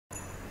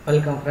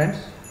Welcome friends,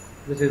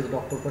 this is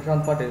Dr.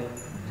 Parashant Patil,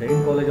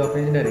 Jain College of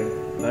Engineering,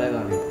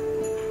 Belagavi.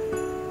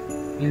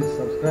 Please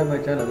subscribe my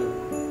channel,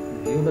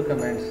 give the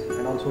comments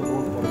and also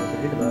don't forget to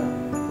hit the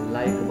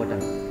like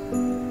button.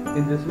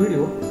 In this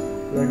video,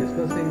 we are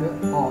discussing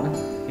on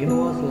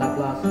inverse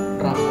Laplace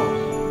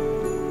transforms.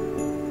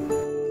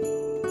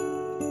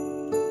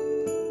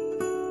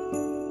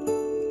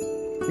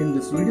 In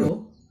this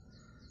video,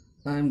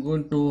 I am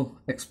going to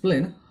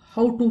explain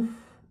how to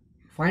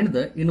find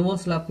the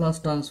inverse Laplace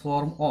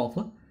transform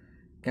of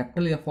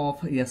capital F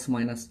of s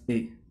minus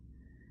a.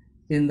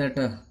 In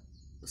that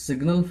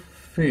signal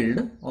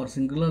field or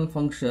signal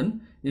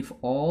function, if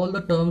all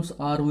the terms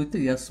are with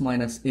s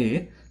minus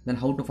a, then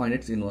how to find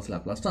its inverse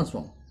Laplace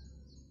transform?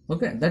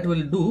 Okay, that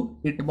will do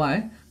it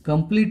by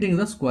completing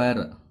the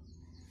square.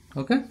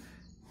 Okay,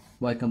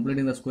 by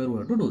completing the square we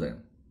have to do that.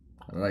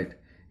 Right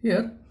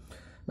here,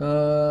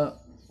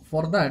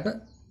 for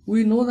that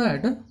we know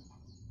that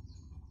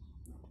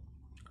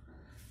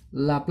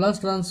Laplace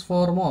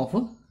transform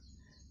of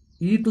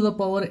e to the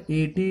power at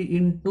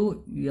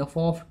into f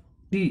of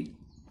t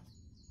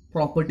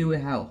property we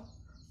have,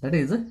 that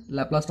is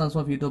Laplace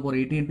transform of e to the power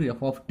at into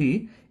f of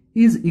t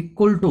is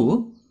equal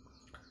to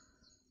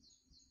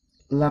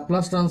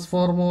Laplace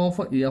transform of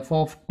f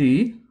of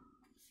t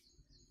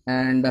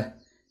and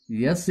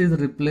s is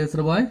replaced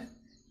by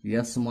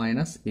s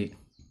minus a.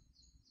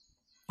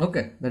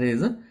 Okay, that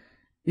is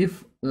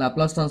if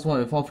Laplace transform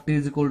of f of t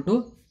is equal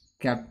to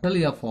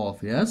capital F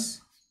of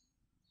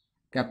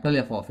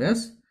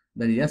s,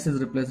 then s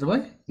is replaced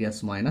by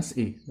s minus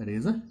a, that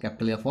is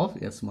capital F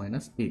of s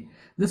minus a.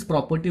 This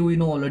property we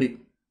know already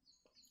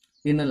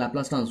in a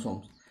Laplace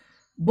transforms.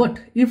 But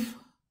if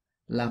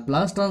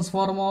Laplace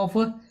transform of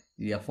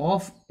f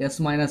of s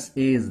minus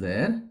a is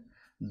there,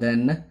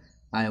 then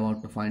I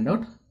want to find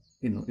out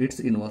its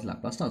inverse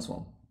Laplace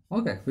transform.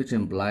 Okay, which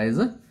implies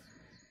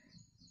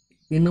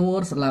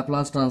inverse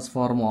Laplace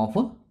transform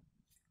of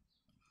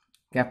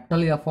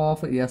capital F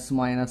of s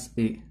minus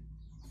a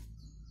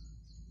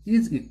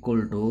is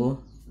equal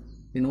to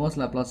inverse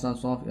Laplace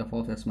transform of f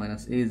of s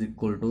minus a is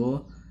equal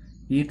to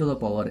e to the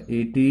power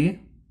at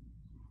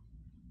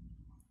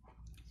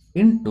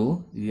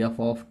into f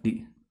of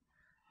t.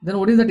 Then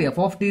what is that f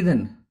of t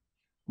then?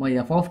 My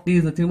f of t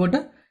is nothing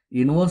but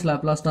inverse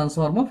Laplace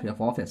transform of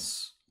f of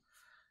s.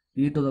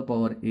 E to the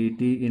power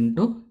at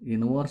into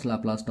inverse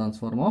Laplace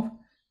transform of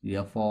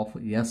f of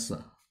s.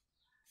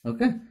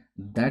 Okay,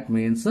 that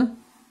means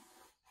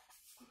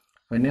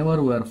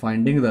whenever we are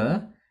finding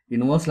the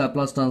inverse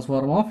Laplace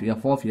transform of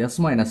f of s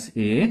minus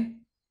a,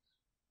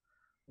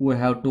 we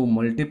have to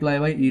multiply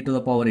by e to the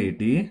power at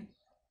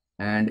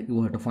and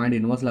you have to find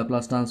inverse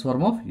Laplace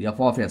transform of f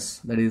of s,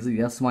 that is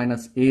s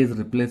minus a is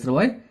replaced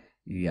by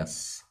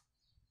s.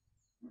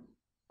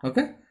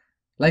 Okay,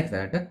 like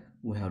that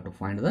we have to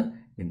find the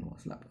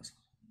inverse Laplace.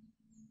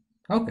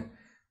 Okay,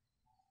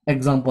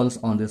 examples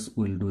on this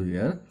we will do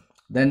here,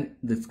 then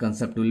this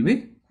concept will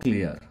be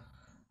clear.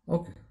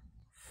 Okay,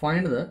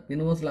 find the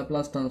inverse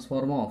Laplace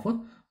transform of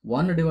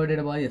 1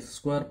 divided by s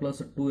square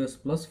plus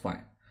 2s plus 5.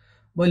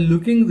 By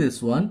looking this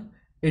one,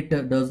 it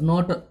does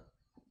not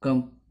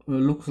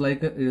looks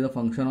like it is a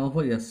function of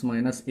s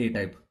minus a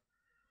type.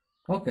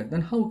 Okay,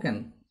 then how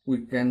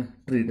we can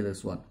treat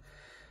this one?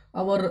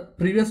 Our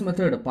previous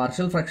method,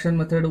 partial fraction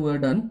method, we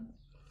have done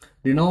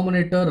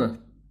denominator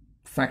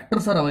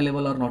factors are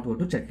available or not, we have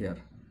to check here.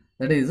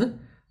 That is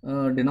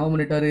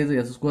denominator is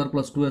s square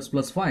plus 2s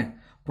plus 5.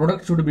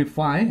 Product should be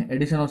 5,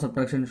 addition or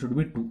subtraction should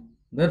be 2.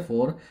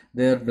 Therefore,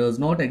 there does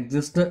not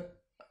exist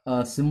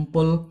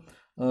simple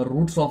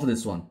roots of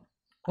this one.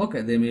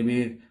 Okay, they may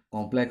be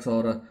complex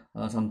or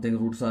something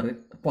roots are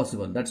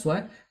possible. That's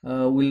why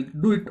we'll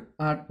do it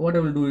at what I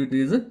will do it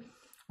is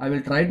I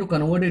will try to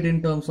convert it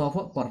in terms of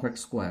a perfect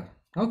square.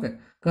 Okay,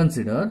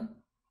 consider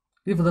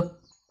if the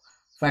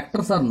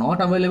factors are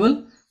not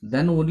available,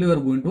 then only we are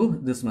going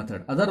to this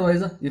method.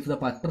 Otherwise, if the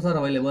factors are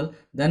available,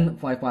 then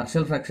by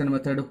partial fraction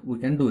method we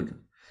can do it.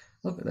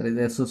 Okay, that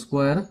is s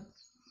square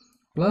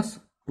plus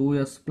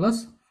 2s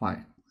plus 5.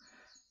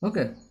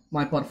 Okay,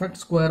 my perfect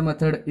square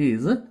method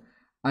is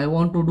I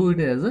want to do it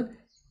as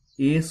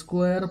a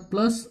square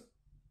plus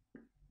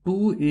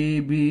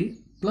 2ab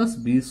plus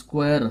b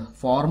square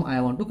form I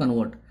want to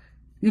convert.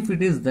 If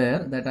it is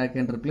there, that I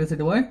can replace it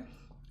by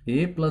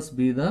a plus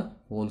b the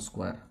whole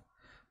square.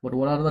 But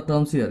what are the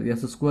terms here?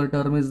 S square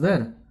term is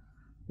there.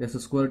 S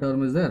square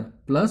term is there.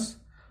 Plus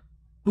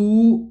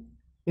 2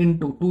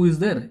 into 2 is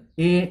there.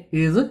 A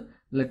is,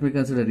 let me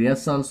consider,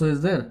 s also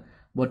is there.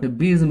 But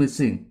b is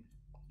missing.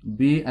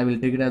 B I will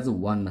take it as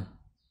 1.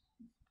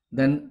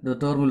 Then the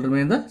term will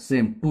remain the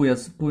same.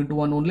 2s, 2 into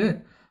 1 only.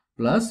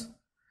 Plus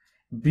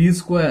b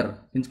square.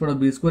 Instead of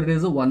b square it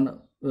is 1.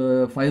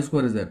 5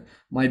 square is there.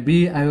 My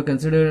b I have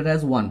considered it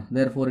as 1.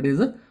 Therefore it is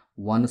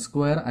 1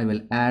 square I will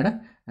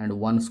add and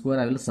 1 square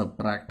I will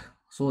subtract,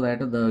 so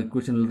that the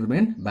equation will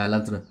remain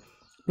balanced.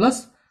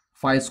 Plus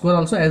 5 square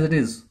also as it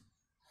is.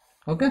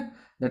 Okay,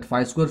 that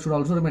 5 square should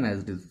also remain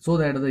as it is, so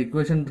that the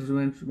equation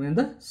remain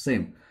the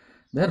same.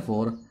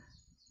 Therefore,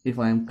 if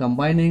I am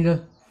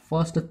combining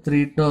first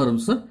three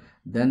terms,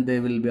 then they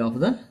will be of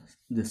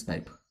this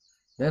type.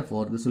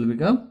 Therefore, this will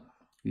become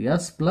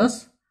s plus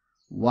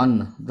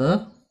 1 the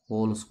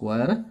whole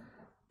square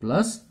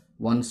plus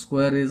 1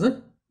 square is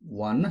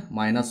 1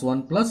 minus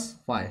 1 plus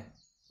 5.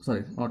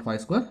 Sorry, not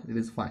 5 square, it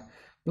is 5.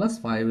 Plus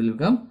 5 will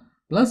become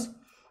plus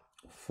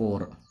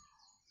 4.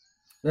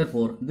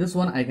 Therefore, this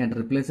one I can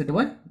replace it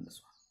by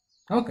this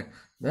one. Okay.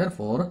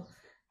 Therefore,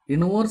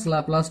 inverse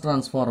Laplace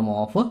transform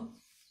of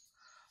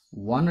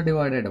 1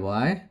 divided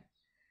by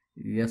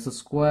s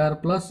square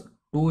plus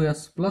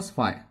 2s plus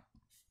 5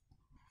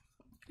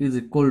 is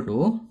equal to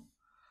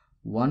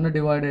 1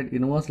 divided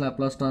inverse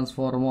Laplace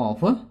transform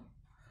of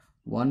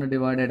 1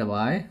 divided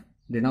by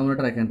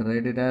denominator, I can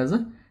write it as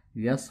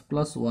s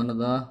plus 1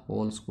 the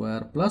whole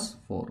square plus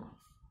 4.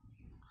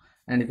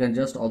 And you can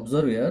just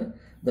observe here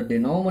the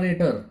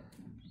denominator,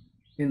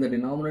 in the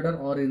denominator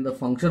or in the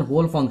function,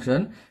 whole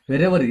function,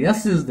 wherever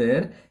s is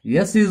there,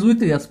 s is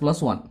with s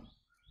plus 1.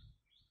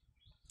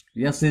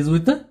 S is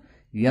with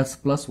s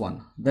plus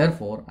 1.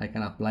 Therefore, I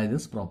can apply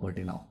this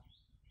property now.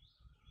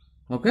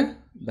 Okay,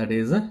 that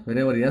is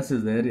wherever s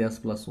is there, s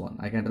plus 1.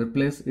 I can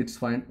replace its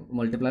find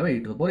multiply by e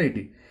to the power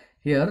 80.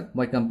 Here,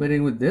 by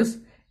comparing with this,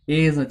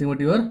 a is nothing but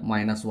your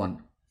minus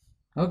 1.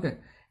 Okay,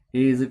 a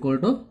is equal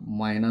to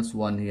minus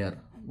 1 here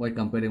by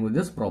comparing with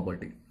this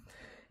property.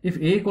 If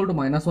a equal to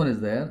minus 1 is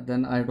there,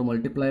 then I have to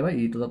multiply by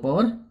e to the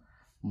power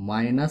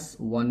minus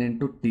 1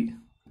 into t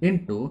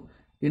into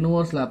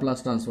inverse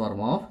Laplace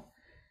transform of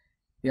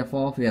f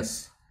of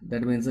s.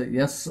 That means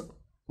s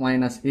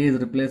minus a is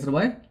replaced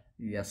by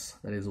s.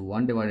 That is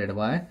 1 divided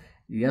by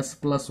s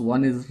plus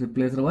 1 is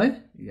replaced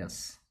by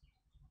s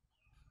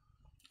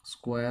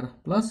square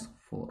plus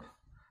 4.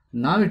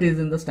 Now it is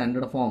in the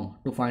standard form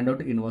to find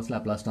out inverse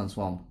Laplace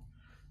transform.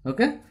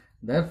 Okay.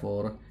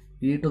 Therefore,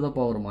 e to the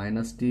power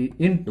minus t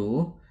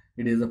into,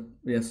 it is a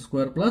s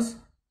square plus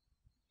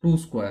 2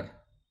 square.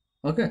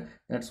 Okay.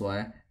 That's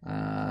why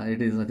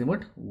it is nothing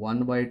but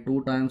 1 by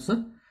 2 times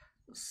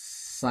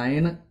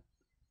sine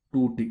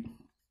 2t.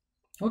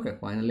 Okay.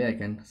 Finally, I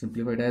can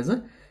simplify it as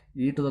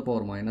e to the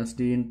power minus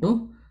t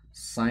into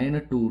sine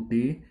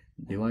 2t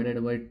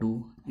divided by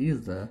 2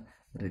 is the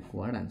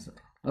required answer.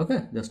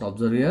 Okay. Just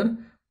observe here.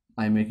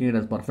 I am making it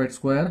as perfect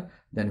square.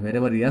 Then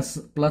wherever s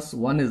plus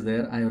 1 is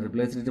there, I have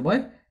replaced it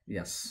by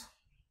s.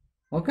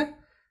 Okay.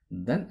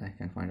 Then I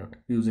can find out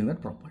using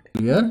that property.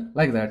 Here,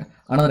 like that.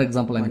 Another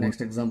example. My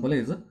next example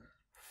is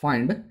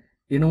find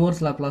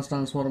inverse Laplace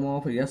transform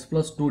of s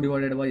plus 2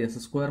 divided by s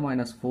square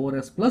minus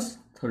 4s plus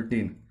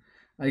 13.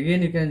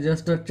 Again, you can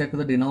just check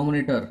the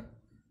denominator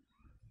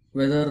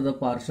whether the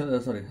partial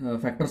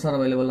factors are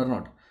available or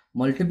not.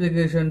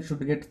 Multiplication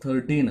should get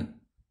 13.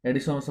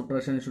 Addition or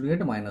subtraction should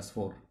get minus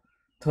 4.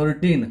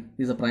 13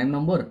 is a prime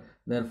number.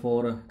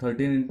 Therefore,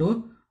 13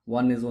 into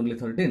 1 is only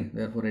 13.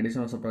 Therefore,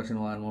 addition or subtraction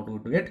I am not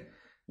going to get.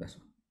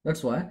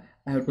 That's why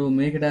I have to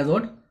make it as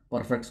what?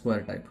 Perfect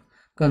square type.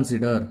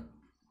 Consider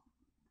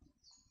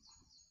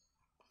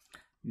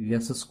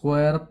s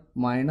square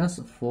minus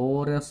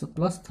 4s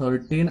plus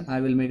 13.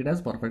 I will make it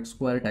as perfect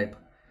square type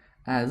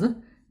as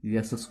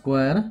s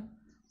square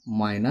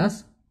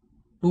minus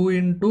 2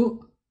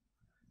 into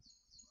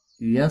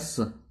s,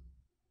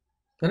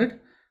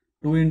 correct?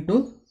 2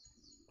 into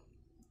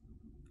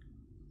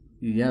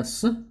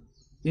s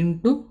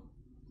into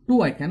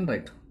 2 I can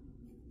write.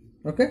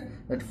 Okay,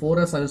 that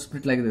 4s I will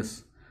split like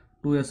this,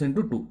 2s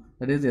into 2,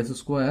 that is s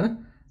square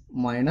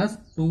minus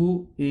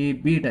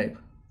 2ab type.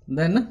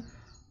 Then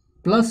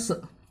plus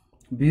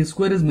b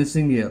square is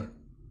missing here.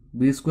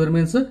 B square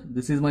means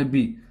this is my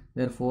b.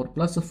 Therefore,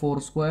 plus 4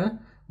 square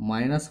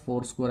minus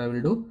 4 square I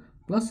will do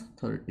plus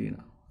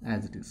 13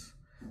 as it is.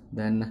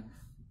 Then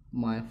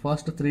my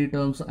first three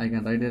terms I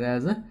can write it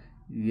as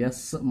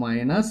s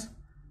minus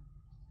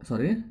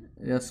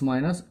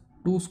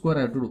 2 square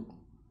I have to do.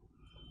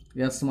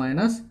 S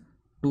minus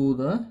 2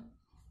 the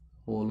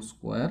whole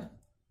square.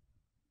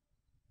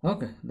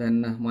 Okay,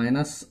 then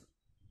minus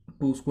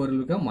 2 square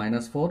will become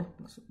minus 4,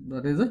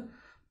 that is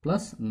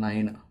plus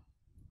 9.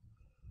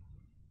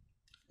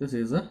 This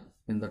is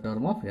in the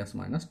term of s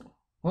minus 2.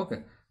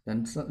 Okay,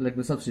 then let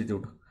me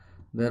substitute.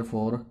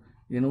 Therefore,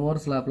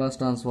 inverse Laplace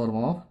transform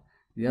of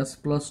s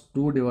plus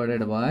 2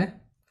 divided by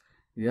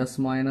s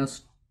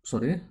minus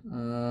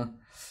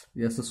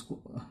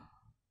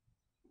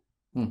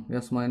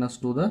s minus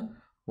 2 the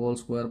whole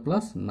square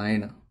plus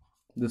 9.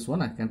 This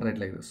one I can write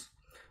like this.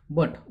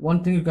 But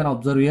one thing you can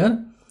observe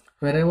here,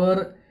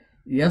 wherever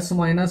s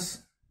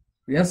minus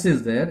s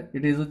is there,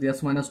 it is with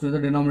s minus 2 in the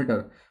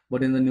denominator,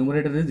 but in the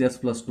numerator is s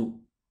plus 2.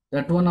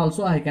 That one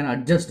also I can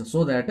adjust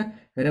so that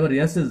wherever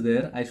s is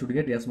there, I should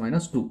get s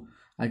minus 2.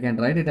 I can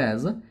write it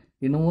as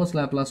inverse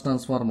Laplace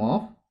transform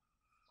of,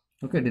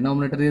 okay,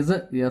 denominator is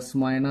s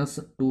minus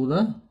 2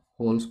 the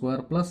whole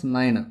square plus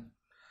 9.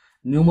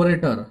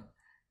 Numerator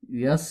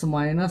s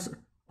minus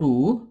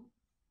 2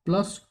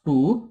 plus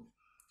 2,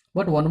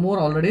 but one more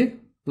already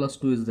plus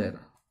 2 is there.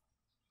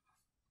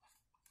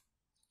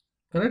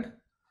 Correct?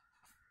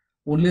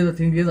 Only the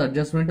thing is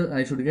adjustment,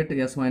 I should get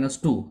s minus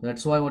 2.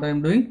 That's why what I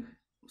am doing,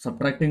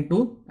 subtracting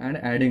 2 and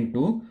adding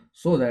 2.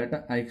 so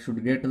that I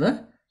should get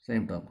the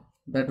same term.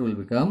 That will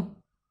become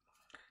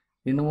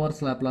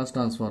inverse Laplace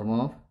transform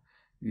of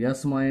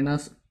s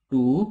minus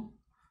 2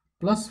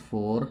 plus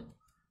 4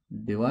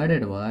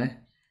 divided by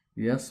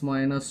s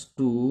minus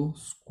 2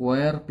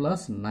 square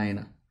plus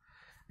 9.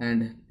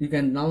 And you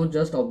can now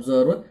just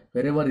observe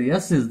wherever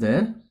s is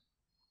there,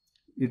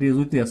 it is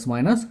with s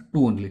minus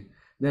 2 only.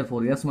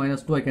 Therefore, s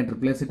minus 2 I can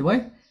replace it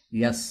by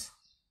s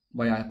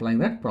by applying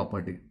that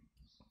property.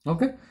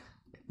 Okay.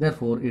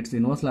 Therefore, its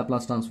inverse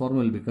Laplace transform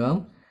will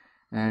become,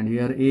 and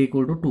here a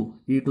equal to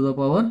 2, e to the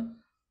power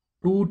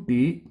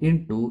 2t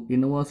into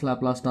inverse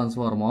Laplace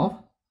transform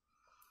of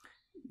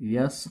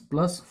s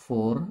plus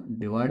 4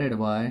 divided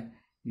by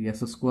s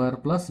square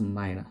plus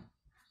 9,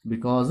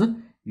 because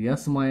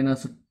s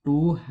minus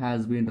 2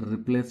 has been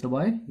replaced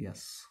by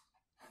s.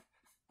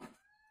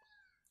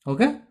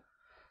 Okay.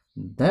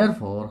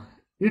 Therefore,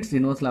 its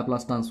inverse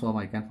Laplace transform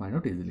I can find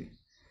out easily,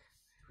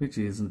 which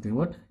is nothing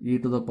but e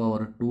to the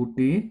power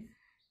 2t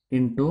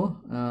into,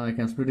 I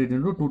can split it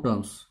into two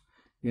terms,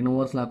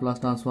 inverse Laplace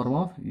transform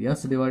of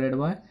s divided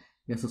by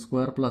s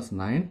square plus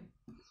 9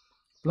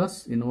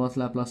 plus inverse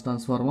Laplace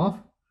transform of,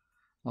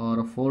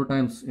 or 4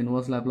 times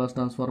inverse Laplace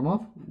transform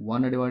of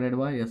 1 divided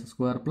by s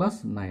square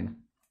plus 9.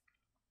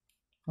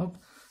 Okay.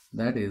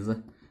 That is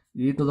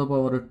e to the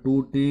power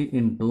 2t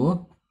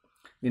into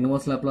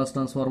inverse Laplace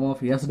transform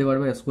of s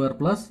divided by s square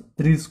plus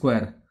 3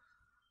 square,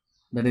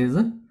 that is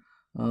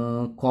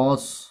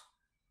cos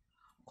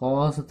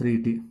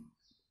 3t,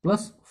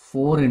 plus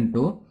 4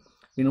 into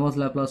inverse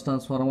Laplace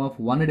transform of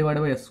 1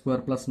 divided by s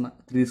square plus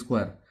 3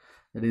 square,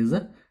 that is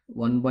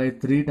 1 by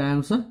 3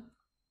 times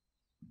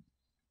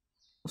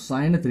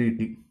sin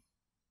 3t.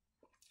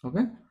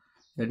 Okay,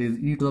 that is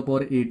e to the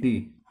power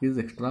 80 is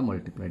extra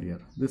multiplied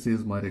here. This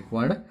is my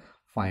required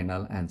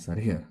final answer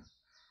here.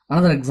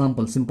 Another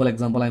example, simple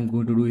example I am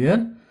going to do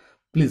here.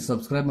 Please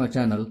subscribe my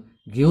channel,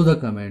 give the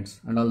comments,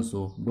 and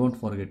also don't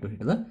forget to hit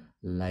the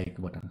like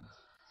button.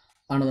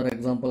 Another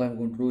example I am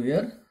going to do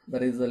here,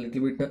 that is a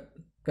little bit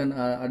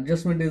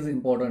adjustment is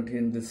important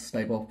in this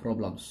type of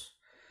problems.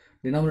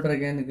 Denominator,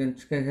 again you can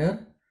check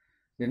here,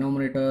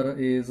 denominator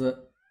is a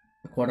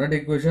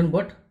quadratic equation,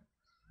 but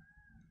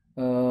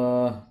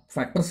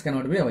factors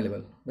cannot be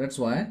available. That's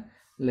why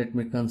let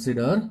me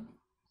consider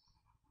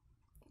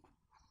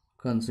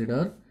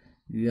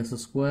s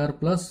square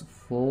plus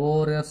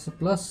 4s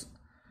plus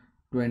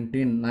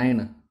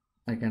 29.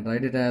 I can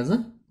write it as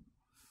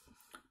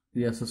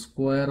s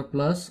square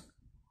plus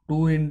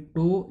 2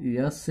 into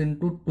s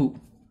into 2,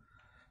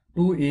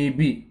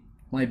 2ab,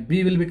 my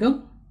b will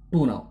become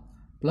 2 now,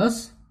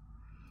 plus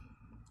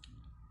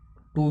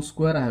 2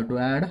 square I have to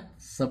add,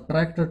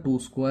 subtract 2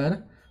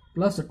 square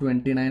plus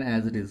 29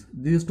 as it is.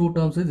 These two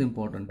terms is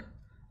important.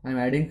 I am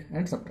adding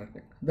and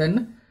subtracting.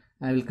 Then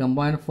I will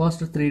combine first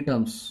three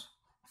terms.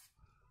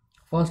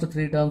 First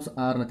three terms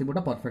are nothing but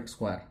a perfect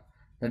square.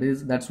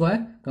 That's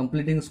why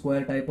completing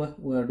square type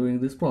we are doing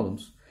these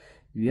problems.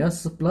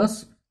 S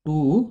plus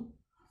 2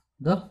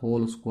 the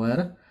whole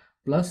square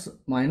plus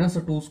minus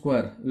 2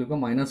 square will become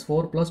minus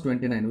 4 plus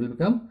 29 will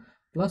become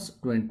plus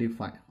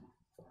 25.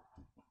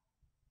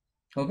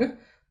 Okay,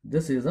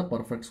 this is a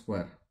perfect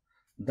square.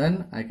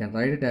 Then I can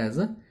write it as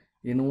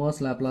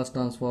inverse Laplace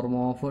transform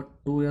of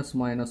 2s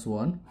minus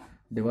 1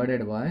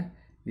 divided by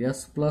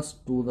s plus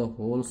 2 the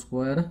whole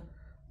square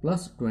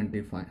plus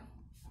 25.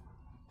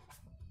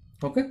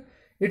 Okay,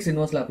 its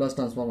inverse Laplace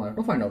transform I have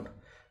to find out.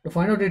 To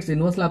find out its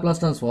inverse Laplace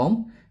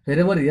transform,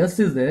 wherever s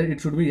is there,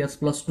 it should be s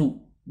plus 2,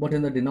 but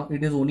in the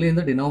it is only in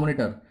the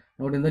denominator,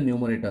 not in the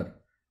numerator.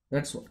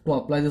 That's to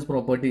apply this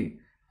property.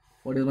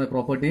 What is my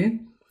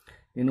property?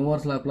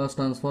 Inverse Laplace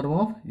transform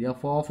of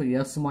f of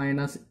s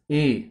minus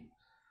a.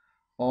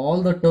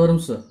 All the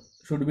terms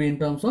should be in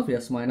terms of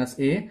s minus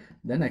a.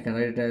 Then I can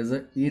write it as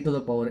e to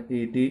the power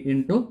 80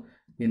 into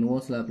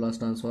inverse Laplace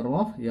transform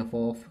of f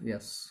of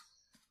s.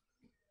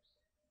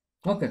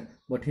 Okay,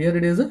 but here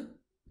it is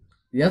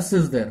s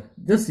is there.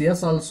 This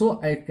s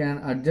also I can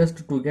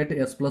adjust to get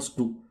s plus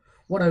 2.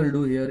 What I will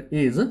do here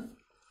is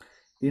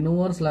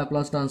inverse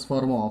Laplace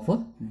transform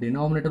of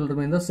denominator will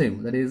remain the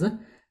same. That is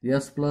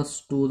s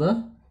plus 2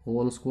 the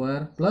whole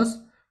square plus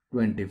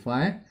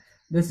 25.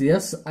 This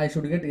s I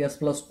should get s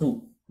plus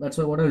 2. That's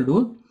why what I will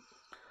do,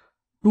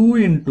 2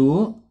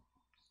 into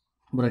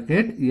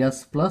bracket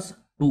s plus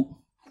 2.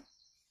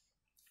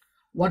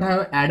 What I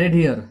have added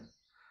here,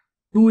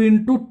 2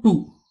 into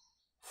 2,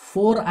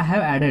 4 I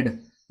have added.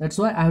 That's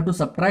why I have to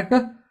subtract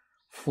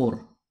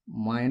 4,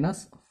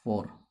 minus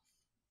 4.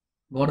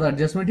 Got the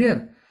adjustment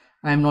here?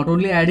 I am not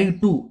only adding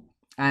 2,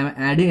 I am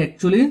adding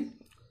actually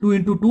 2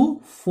 into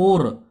 2,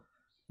 4.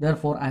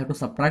 Therefore, I have to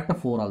subtract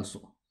 4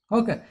 also.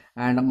 Okay,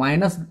 and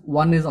minus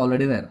 1 is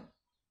already there.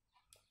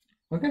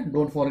 Okay,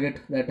 don't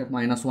forget that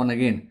minus 1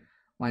 again.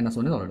 Minus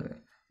 1 is already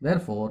there.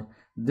 Therefore,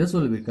 this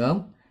will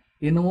become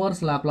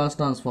inverse Laplace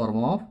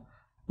transform of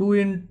 2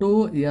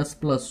 into s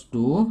plus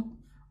 2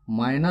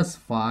 minus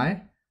 5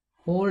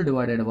 whole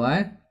divided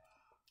by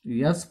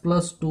s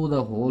plus 2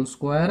 the whole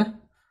square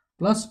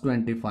plus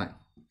 25.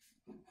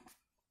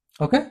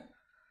 Okay,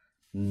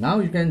 Now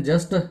you can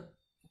just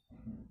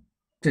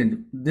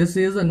change. This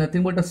is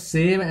nothing but the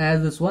same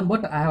as this one,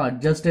 but I have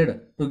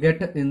adjusted to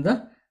get in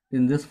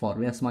this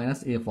form, s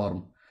minus a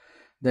form.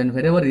 Then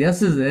wherever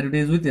s is there, it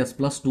is with s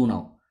plus 2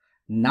 now.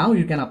 Now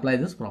you can apply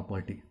this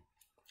property.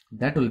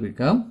 That will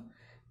become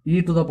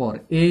e to the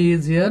power a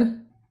is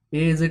here,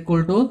 a is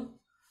equal to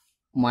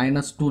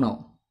minus 2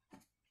 now.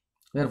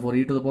 Therefore,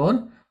 e to the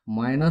power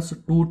minus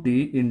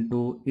 2t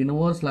into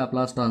inverse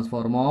Laplace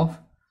transform of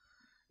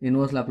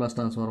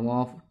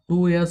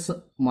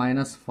 2s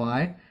minus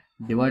 5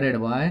 divided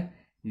by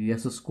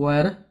s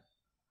square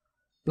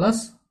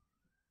plus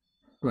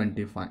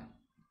 25,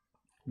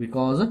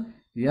 because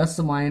s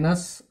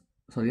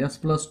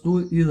plus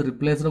 2 is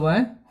replaced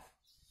by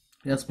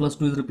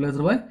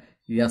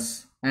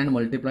s and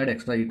multiplied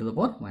extra e to the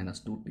power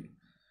minus 2t.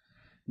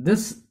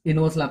 This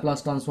inverse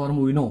Laplace transform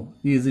we know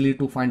easily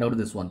to find out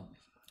this one.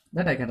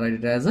 That I can write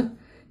it as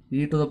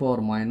e to the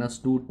power minus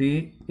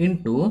 2t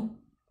into,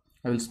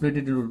 I will split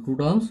it into two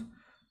terms,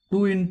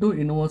 2 into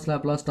inverse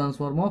Laplace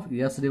transform of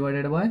s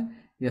divided by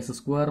s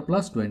square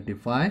plus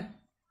 25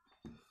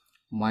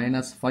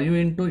 minus 5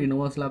 into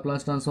inverse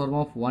Laplace transform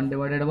of 1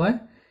 divided by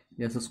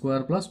s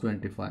square plus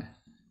 25.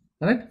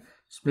 Correct?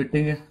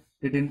 Splitting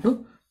it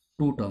into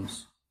two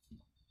terms.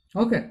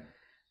 Okay.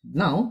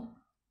 Now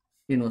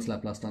inverse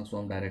Laplace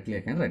transform directly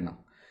I can write now.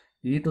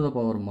 E to the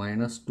power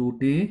minus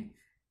 2t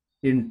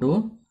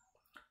into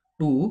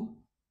 2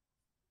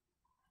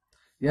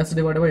 s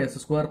divided by s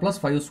square plus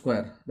 5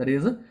 square, that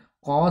is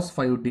cos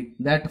 5t.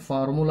 That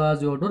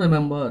formulas you have to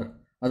remember,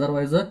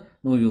 otherwise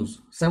no use.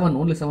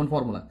 Only 7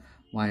 formula.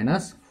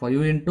 Minus 5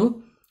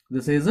 into,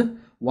 this is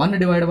 1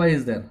 divided by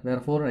is there,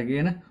 therefore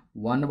again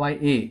 1 by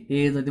a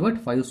is nothing but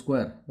 5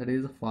 square, that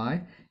is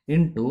 5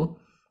 into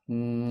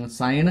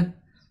sin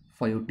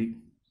 5t,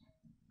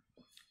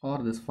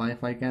 or this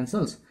 5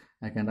 cancels.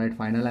 I can write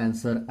final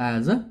answer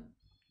as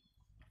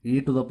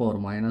e to the power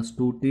minus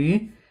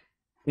 2t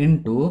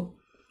into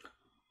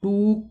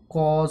 2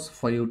 cos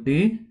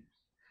 5t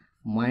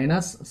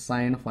minus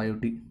sin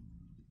 5t.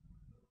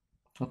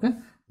 Okay,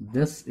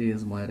 this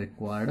is my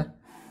required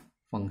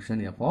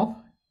function f of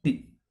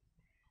t.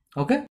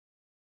 Okay.